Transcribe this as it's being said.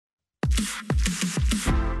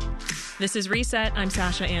This is Reset. I'm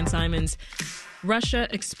Sasha Ann Simons. Russia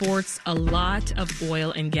exports a lot of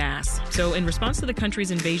oil and gas. So in response to the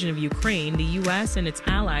country's invasion of Ukraine, the U.S. and its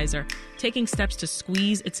allies are taking steps to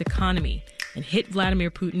squeeze its economy and hit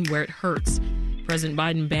Vladimir Putin where it hurts. President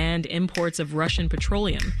Biden banned imports of Russian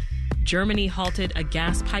petroleum. Germany halted a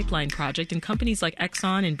gas pipeline project, and companies like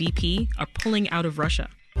Exxon and BP are pulling out of Russia.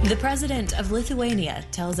 The president of Lithuania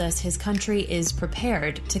tells us his country is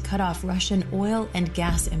prepared to cut off Russian oil and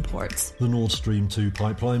gas imports. The Nord Stream 2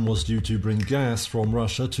 pipeline was due to bring gas from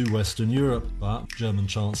Russia to Western Europe, but German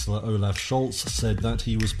Chancellor Olaf Scholz said that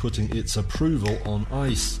he was putting its approval on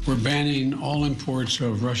ice. We're banning all imports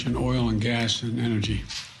of Russian oil and gas and energy.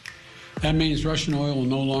 That means Russian oil will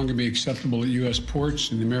no longer be acceptable at U.S.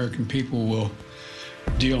 ports, and the American people will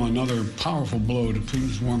deal another powerful blow to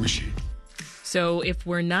Putin's war machine. So if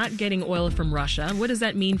we're not getting oil from Russia, what does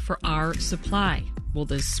that mean for our supply? Will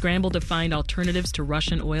the scramble to find alternatives to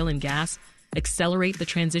Russian oil and gas accelerate the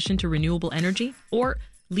transition to renewable energy or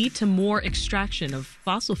lead to more extraction of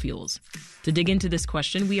fossil fuels? To dig into this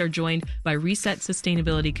question, we are joined by Reset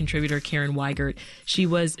Sustainability contributor Karen Weigert. She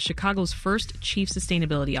was Chicago's first chief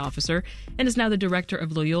sustainability officer and is now the director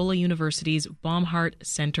of Loyola University's Baumhart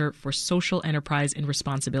Center for Social Enterprise and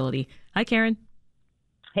Responsibility. Hi, Karen.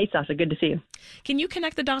 Hey, Sasha. Good to see you. Can you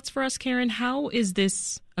connect the dots for us, Karen? How is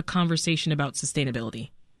this a conversation about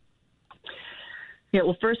sustainability? Yeah,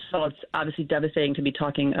 well, first of all, it's obviously devastating to be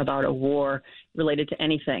talking about a war related to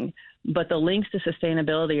anything, but the links to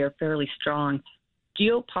sustainability are fairly strong.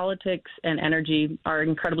 Geopolitics and energy are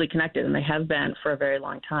incredibly connected, and they have been for a very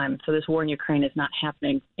long time. So this war in Ukraine is not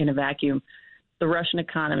happening in a vacuum. The Russian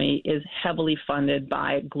economy is heavily funded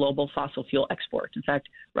by global fossil fuel exports. In fact,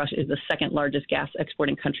 Russia is the second largest gas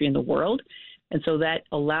exporting country in the world. And so that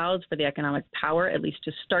allows for the economic power, at least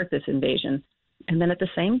to start this invasion. And then at the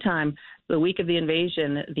same time, the week of the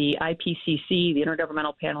invasion, the IPCC, the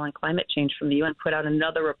Intergovernmental Panel on Climate Change from the UN, put out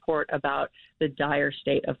another report about the dire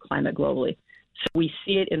state of climate globally. So we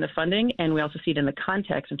see it in the funding, and we also see it in the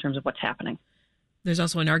context in terms of what's happening. There's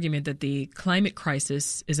also an argument that the climate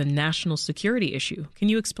crisis is a national security issue. Can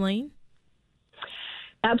you explain?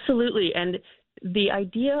 Absolutely. And the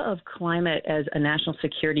idea of climate as a national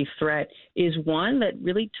security threat is one that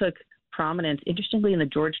really took prominence, interestingly, in the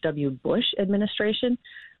George W. Bush administration.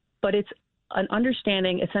 But it's an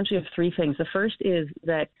understanding essentially of three things. The first is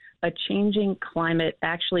that a changing climate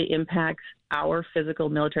actually impacts our physical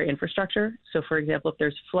military infrastructure. So, for example, if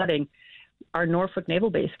there's flooding, our Norfolk Naval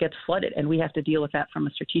Base gets flooded, and we have to deal with that from a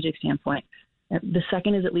strategic standpoint. The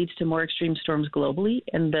second is it leads to more extreme storms globally,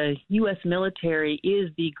 and the U.S. military is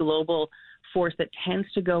the global force that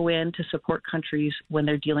tends to go in to support countries when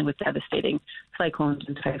they're dealing with devastating cyclones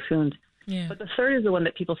and typhoons. Yeah. But the third is the one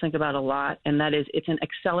that people think about a lot, and that is it's an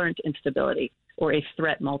accelerant instability or a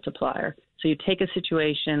threat multiplier. So you take a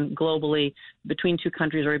situation globally between two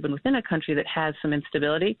countries or even within a country that has some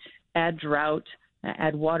instability, add drought,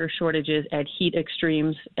 add water shortages, add heat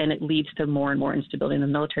extremes, and it leads to more and more instability, and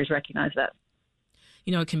the militaries recognize that.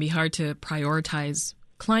 You know, it can be hard to prioritize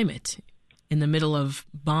climate in the middle of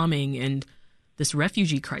bombing and this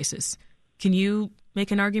refugee crisis. Can you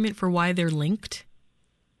make an argument for why they're linked?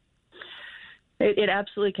 It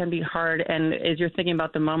absolutely can be hard, and as you're thinking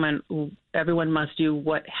about the moment, everyone must do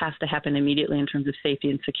what has to happen immediately in terms of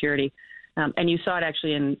safety and security. And you saw it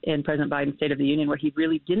actually in President Biden's State of the Union, where he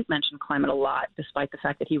really didn't mention climate a lot, despite the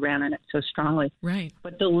fact that he ran on it so strongly. Right.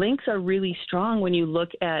 But the links are really strong when you look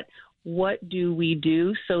at what do we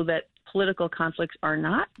do so that political conflicts are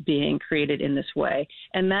not being created in this way.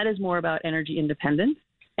 And that is more about energy independence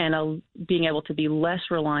and being able to be less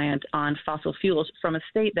reliant on fossil fuels from a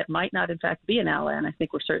state that might not, in fact, be an ally. And I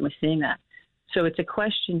think we're certainly seeing that. So it's a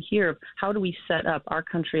question here of how do we set up our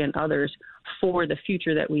country and others for the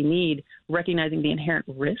future that we need, recognizing the inherent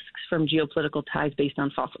risks from geopolitical ties based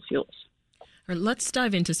on fossil fuels. All right, let's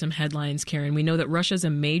dive into some headlines, Karen. We know that Russia is a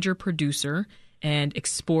major producer and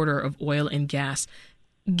exporter of oil and gas.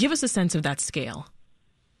 Give us a sense of that scale.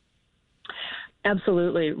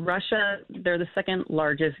 Absolutely. Russia, they're the second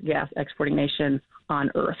largest gas exporting nation on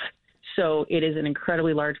Earth. So it is an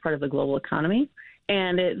incredibly large part of the global economy.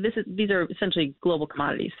 And these are essentially global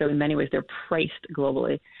commodities. So in many ways, they're priced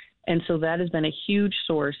globally. And so that has been a huge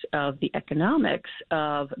source of the economics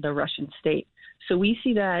of the Russian state. So we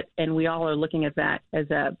see that, and we all are looking at that as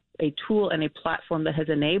a tool and a platform that has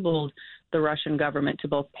enabled the Russian government to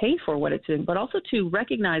both pay for what it's doing, but also to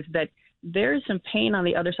recognize that there is some pain on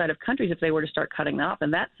the other side of countries if they were to start cutting them off.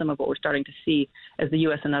 And that's some of what we're starting to see as the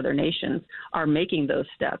U.S. and other nations are making those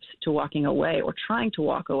steps to walking away or trying to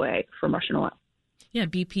walk away from Russian oil. Yeah,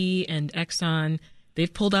 BP and Exxon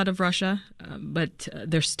They've pulled out of Russia, but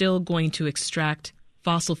they're still going to extract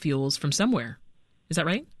fossil fuels from somewhere. Is that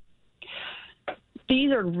right?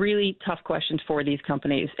 These are really tough questions for these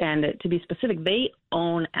companies. And to be specific, they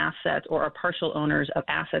own assets or are partial owners of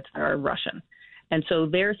assets that are Russian. And so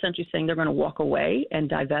they're essentially saying they're going to walk away and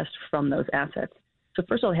divest from those assets. So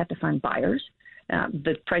first of all, they have to find buyers.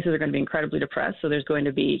 The prices are going to be incredibly depressed, so there's going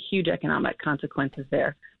to be huge economic consequences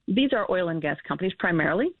there. These are oil and gas companies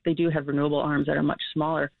primarily. They do have renewable arms that are much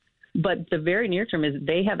smaller. But the very near term is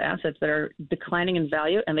they have assets that are declining in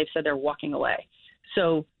value, and they've said they're walking away.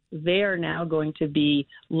 So they are now going to be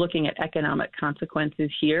looking at economic consequences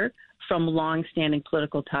here from long-standing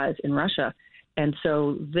political ties in Russia. And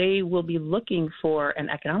so they will be looking for an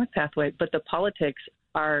economic pathway, but the politics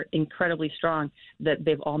are incredibly strong that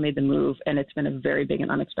they've all made the move, and it's been a very big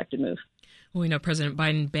and unexpected move. Well, we know President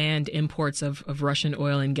Biden banned imports of Russian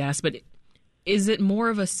oil and gas, but is it more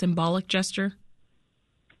of a symbolic gesture?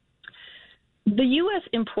 The U.S.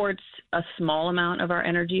 imports a small amount of our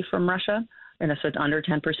energy from Russia, and so it's under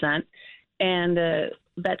 10%. And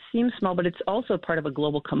that seems small, but it's also part of a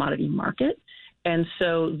global commodity market. And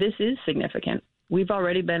so this is significant. We've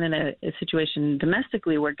already been in a situation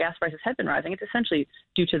domestically where gas prices have been rising. It's essentially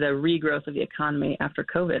due to the regrowth of the economy after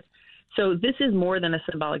COVID. So this is more than a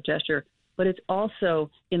symbolic gesture, but it's also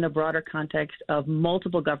in the broader context of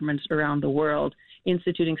multiple governments around the world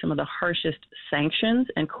instituting some of the harshest sanctions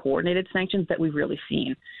and coordinated sanctions that we've really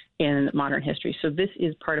seen in modern history. So this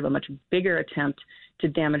is part of a much bigger attempt to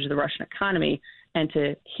damage the Russian economy and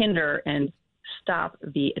to hinder and stop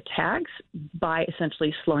the attacks by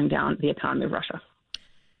essentially slowing down the economy of Russia.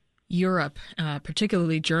 Europe,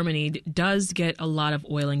 particularly Germany, does get a lot of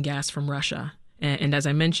oil and gas from Russia. And as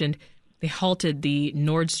I mentioned, they halted the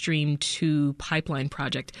Nord Stream 2 pipeline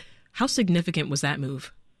project. How significant was that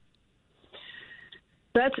move?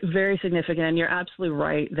 That's very significant, and you're absolutely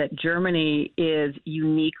right that Germany is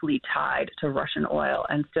uniquely tied to Russian oil.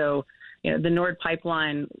 And so, the Nord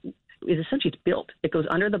pipeline is essentially it's built. It goes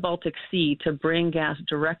under the Baltic Sea to bring gas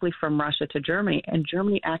directly from Russia to Germany, and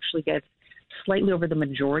Germany actually gets slightly over the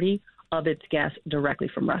majority of its gas directly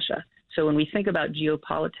from Russia. So when we think about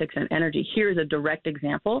geopolitics and energy, here's a direct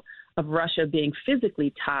example of Russia being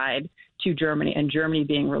physically tied to Germany and Germany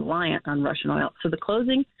being reliant on Russian oil. So the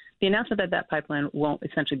announcement that that pipeline won't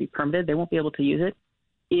essentially be permitted, they won't be able to use it,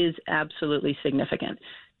 is absolutely significant.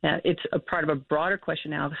 It's a part of a broader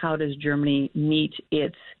question now of how does Germany meet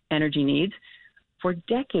its energy needs. For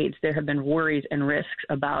decades, there have been worries and risks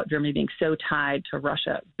about Germany being so tied to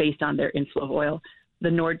Russia based on their inflow of oil.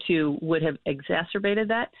 The Nord 2 would have exacerbated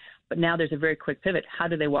that, but now there's a very quick pivot. How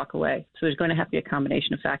do they walk away? So there's going to have to be a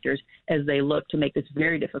combination of factors as they look to make this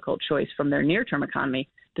very difficult choice from their near-term economy,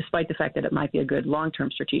 despite the fact that it might be a good long-term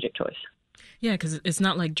strategic choice. Yeah, because it's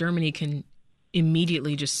not like Germany can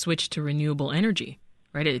immediately just switch to renewable energy,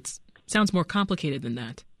 right? It sounds more complicated than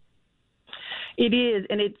that. It is,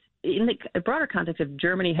 and it's in the broader context of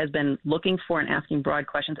Germany has been looking for and asking broad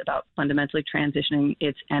questions about fundamentally transitioning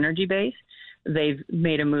its energy base. They've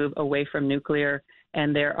made a move away from nuclear,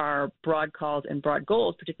 and there are broad calls and broad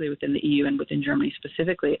goals, particularly within the EU and within Germany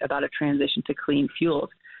specifically, about a transition to clean fuels.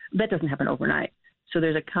 That doesn't happen overnight. So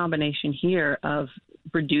there's a combination here of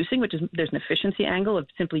reducing, which is there's an efficiency angle of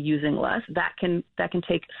simply using less. That can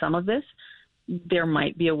take some of this. There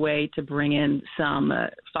might be a way to bring in some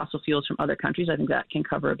fossil fuels from other countries. I think that can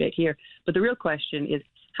cover a bit here. But the real question is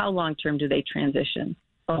how long-term do they transition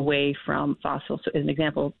away from fossil? So as an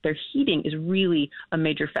example, their heating is really a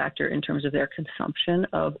major factor in terms of their consumption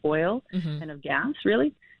of oil and of gas,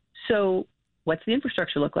 really. So what's the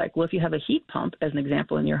infrastructure look like? Well, if you have a heat pump, as an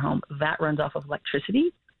example, in your home, that runs off of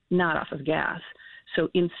electricity, not off of gas. So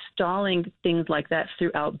installing things like that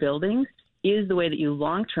throughout buildings is the way that you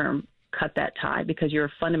long-term cut that tie because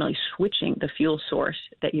you're fundamentally switching the fuel source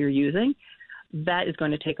that you're using. That is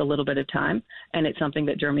going to take a little bit of time, and it's something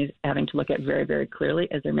that Germany is having to look at very, very clearly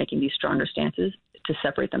as they're making these stronger stances to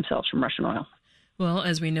separate themselves from Russian oil. Well,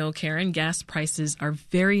 as we know, Karen, gas prices are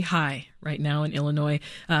very high right now in Illinois.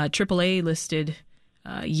 AAA listed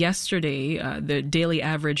yesterday the daily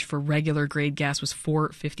average for regular grade gas was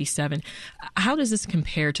 $4.57. How does this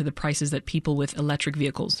compare to the prices that people with electric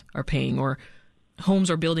vehicles are paying or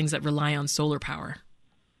homes or buildings that rely on solar power?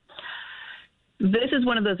 This is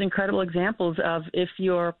one of those incredible examples of if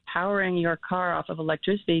you're powering your car off of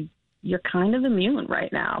electricity, you're kind of immune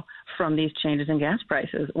right now from these changes in gas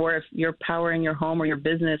prices. Or if you're powering your home or your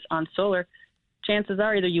business on solar, chances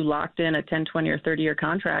are either you locked in a 10, 20, or 30-year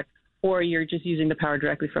contract, or you're just using the power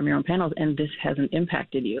directly from your own panels, and this hasn't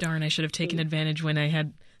impacted you. Darn, I should have taken advantage when I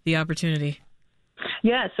had the opportunity.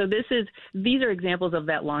 Yeah, so these are examples of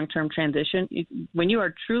that long-term transition. When you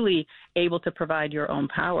are truly able to provide your own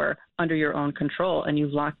power under your own control and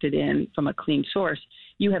you've locked it in from a clean source,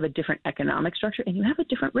 you have a different economic structure and you have a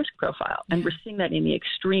different risk profile. And we're seeing that in the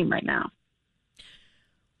extreme right now.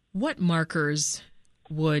 What markers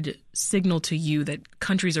would signal to you that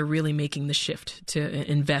countries are really making the shift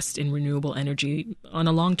to invest in renewable energy on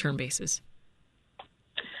a long-term basis?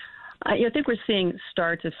 I think we're seeing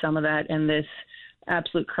starts of some of that, and this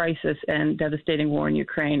absolute crisis and devastating war in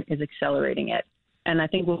Ukraine is accelerating it. And I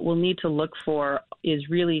think what we'll need to look for is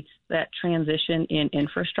really that transition in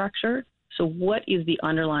infrastructure. So what is the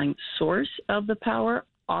underlying source of the power?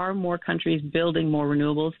 Are more countries building more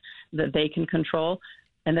renewables that they can control?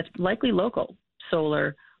 And that's likely local.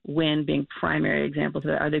 Solar, wind being primary examples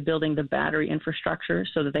of that. Are they building the battery infrastructure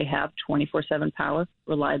so that they have 24/7 power?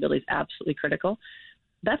 Reliability is absolutely critical.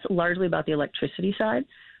 That's largely about the electricity side.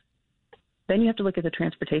 Then you have to look at the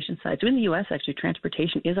transportation side. So in the U.S., actually,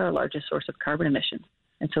 transportation is our largest source of carbon emissions.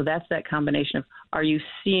 And so that's that combination of, are you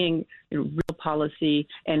seeing real policy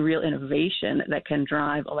and real innovation that can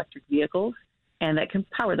drive electric vehicles and that can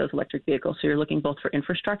power those electric vehicles? So you're looking both for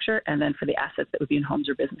infrastructure and then for the assets that would be in homes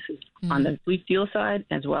or businesses on the fuel side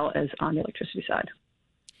as well as on the electricity side.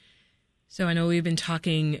 So I know we've been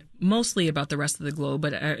talking mostly about the rest of the globe,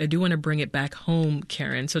 but I do want to bring it back home,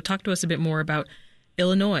 Karen. So talk to us a bit more about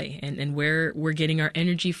Illinois and where we're getting our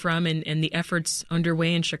energy from and the efforts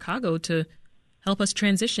underway in Chicago to help us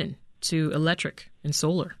transition to electric and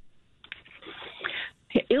solar.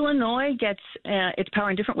 Illinois gets its power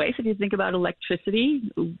in different ways. If you think about electricity,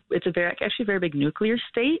 it's actually a very big nuclear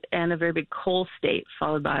state and a very big coal state,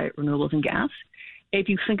 followed by renewables and gas. If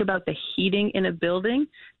you think about the heating in a building,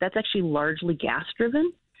 that's actually largely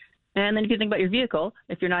gas-driven. And then if you think about your vehicle,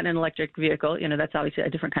 if you're not in an electric vehicle, that's obviously a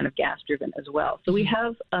different kind of gas-driven as well. So we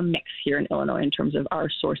have a mix here in Illinois in terms of our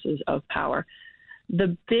sources of power.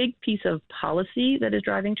 The big piece of policy that is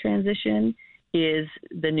driving transition is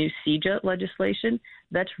the new CEJA legislation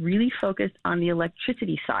that's really focused on the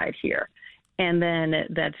electricity side here. And then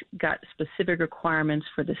that's got specific requirements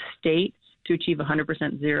for the state to achieve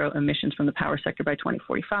 100% zero emissions from the power sector by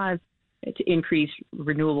 2045, to increase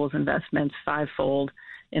renewables investments fivefold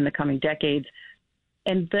in the coming decades.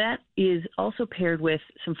 And that is also paired with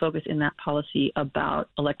some focus in that policy about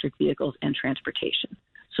electric vehicles and transportation.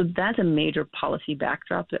 So that's a major policy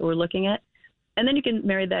backdrop that we're looking at. And then you can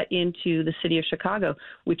marry that into the city of Chicago,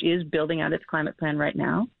 which is building out its climate plan right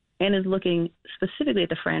now and is looking specifically at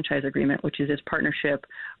the franchise agreement, which is its partnership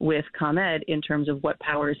with ComEd in terms of what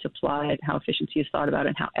power is supplied, how efficiency is thought about,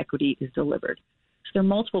 and how equity is delivered. So there are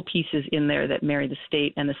multiple pieces in there that marry the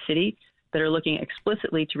state and the city that are looking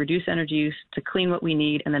explicitly to reduce energy use, to clean what we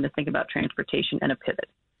need, and then to think about transportation and a pivot.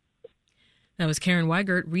 That was Karen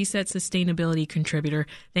Weigert, Reset Sustainability contributor.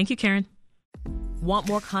 Thank you, Karen. Want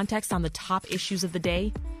more context on the top issues of the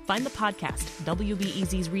day? Find the podcast,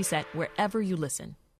 WBEZ's Reset, wherever you listen.